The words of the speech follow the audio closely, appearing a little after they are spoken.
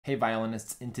Hey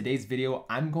violinists, in today's video,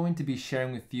 I'm going to be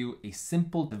sharing with you a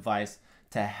simple device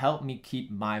to help me keep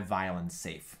my violin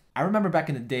safe. I remember back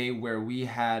in the day where we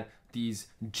had these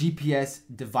GPS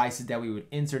devices that we would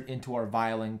insert into our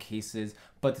violin cases,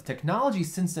 but the technology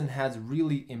since then has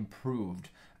really improved.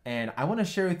 And I want to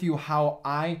share with you how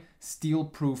I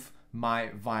steel-proof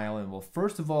my violin. Well,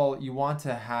 first of all, you want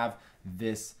to have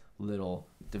this little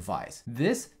device.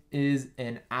 This is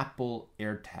an Apple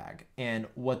AirTag. And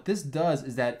what this does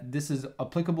is that this is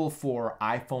applicable for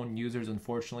iPhone users,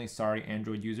 unfortunately, sorry,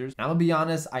 Android users. And I'm gonna be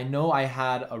honest, I know I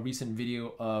had a recent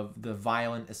video of the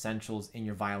violin essentials in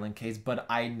your violin case, but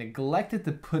I neglected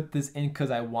to put this in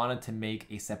because I wanted to make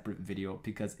a separate video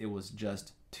because it was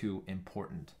just too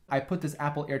important. I put this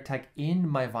Apple AirTag in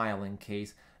my violin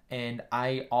case and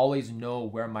I always know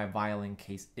where my violin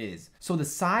case is. So the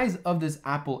size of this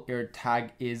Apple AirTag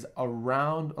is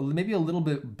around, maybe a little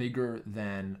bit bigger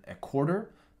than a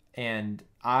quarter. And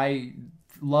I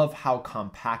love how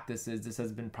compact this is. This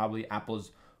has been probably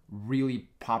Apple's really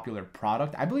popular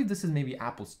product. I believe this is maybe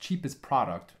Apple's cheapest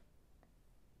product.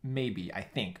 Maybe, I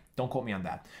think. Don't quote me on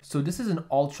that. So this is an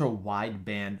ultra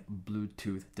wideband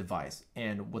Bluetooth device.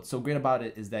 And what's so great about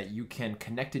it is that you can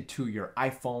connect it to your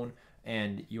iPhone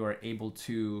and you are able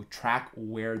to track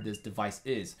where this device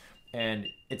is. And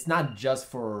it's not just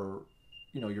for,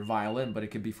 your violin, but it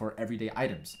could be for everyday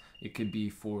items. It could be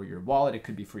for your wallet, it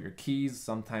could be for your keys.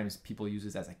 Sometimes people use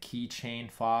this as a keychain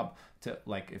fob to,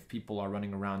 like, if people are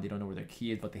running around, they don't know where their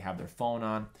key is, but they have their phone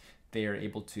on, they are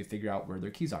able to figure out where their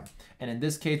keys are. And in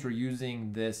this case, we're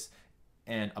using this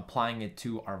and applying it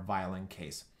to our violin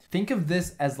case. Think of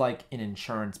this as like an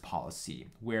insurance policy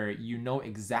where you know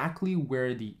exactly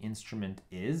where the instrument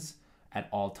is at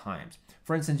all times.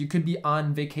 For instance, you could be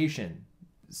on vacation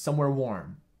somewhere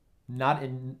warm, not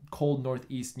in cold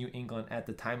Northeast New England at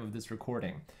the time of this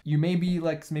recording. You may be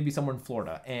like maybe somewhere in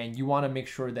Florida and you want to make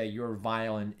sure that your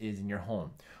violin is in your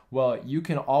home. Well, you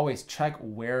can always check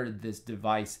where this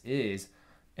device is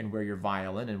and where your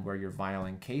violin and where your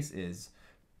violin case is,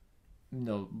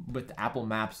 with Apple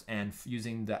Maps and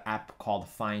using the app called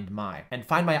Find My. And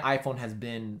Find My iPhone has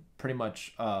been pretty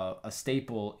much a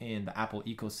staple in the Apple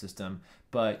ecosystem,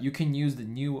 but you can use the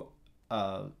new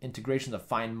integrations of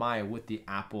Find My with the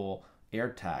Apple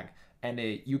AirTag. And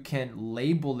you can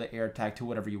label the AirTag to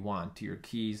whatever you want, to your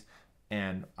keys,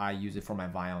 and I use it for my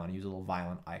violin. I use a little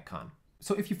violin icon.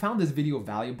 So if you found this video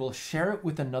valuable, share it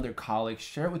with another colleague,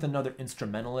 share it with another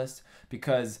instrumentalist,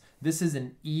 because this is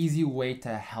an easy way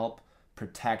to help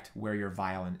protect where your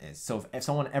violin is. So if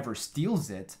someone ever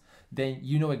steals it, then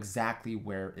you know exactly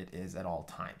where it is at all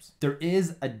times. There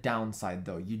is a downside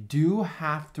though. You do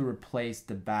have to replace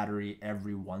the battery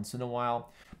every once in a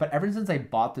while. But ever since I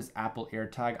bought this Apple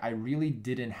AirTag, I really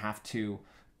didn't have to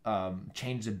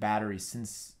change the battery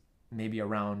since maybe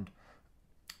about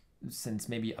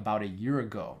a year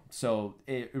ago. So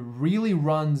it really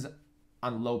runs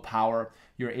on low power.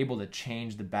 You're able to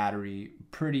change the battery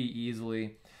pretty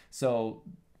easily. So,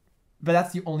 but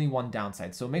that's the only one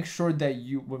downside. So make sure that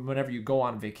whenever you go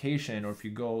on vacation or if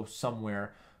you go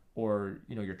somewhere or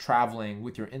you're traveling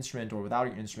with your instrument or without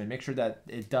your instrument, make sure that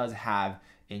it does have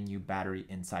a new battery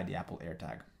inside the Apple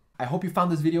AirTag. I hope you found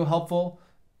this video helpful.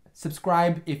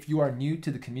 Subscribe if you are new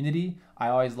to the community. I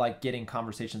always like getting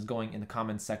conversations going in the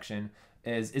comments section.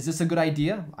 Is this a good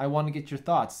idea? I want to get your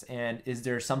thoughts. And is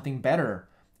there something better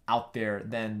out there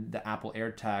than the Apple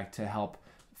AirTag to help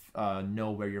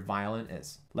know where your violin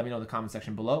is? Let me know in the comment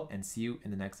section below and see you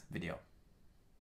in the next video.